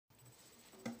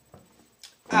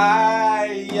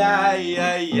Ay, ay,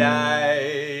 ay,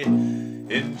 ay.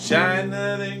 In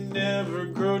China they never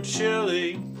grow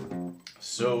chili.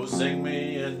 So sing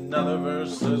me another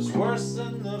verse that's worse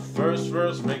than the first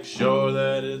verse. Make sure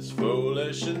that it's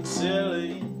foolish and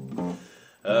silly.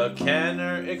 A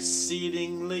canner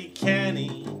exceedingly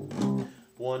canny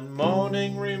one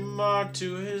morning remarked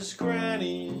to his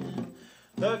granny,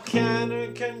 a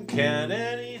canner can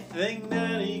anything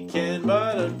that he can,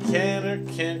 but a canner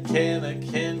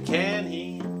can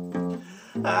he?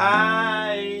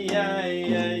 Ay,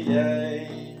 ay, ay, ay.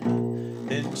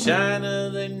 In China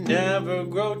they never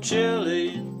grow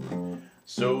chili.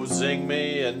 So sing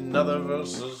me another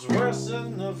verse that's worse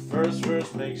than the first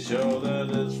verse. Make sure that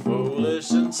it's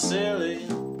foolish and silly.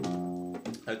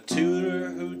 A tutor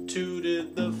who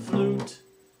tooted the flute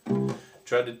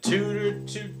tried to tutor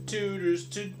two tutors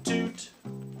to toot.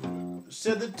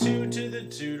 Said the toot to the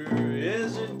tutor,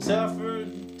 is it tougher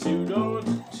to know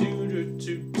to tutor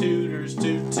two tutors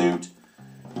to toot?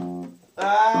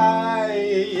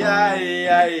 Ay, ay,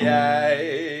 ay,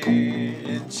 ay.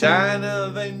 In China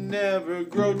they never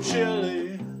grow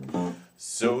chili.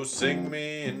 So sing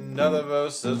me another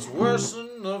verse that's worse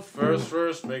than the first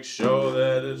verse. Make sure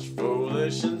that it's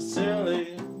foolish and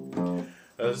silly.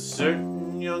 A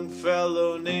certain young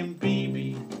fellow named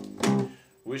B.B.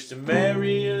 wished to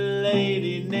marry a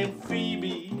lady named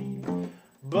Phoebe,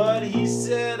 but he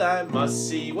said, I must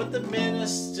see what the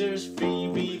minister's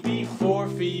fee be before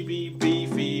Phoebe be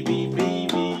Phoebe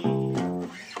be.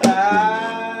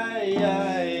 Ay,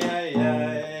 ay, ay,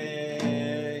 ay.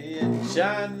 In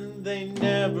China they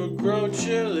never grow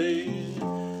chili.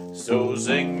 So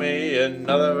sing me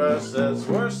another verse that's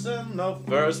worse than the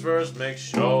first verse. Make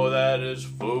sure that it's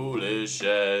foolish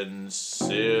and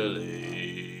silly.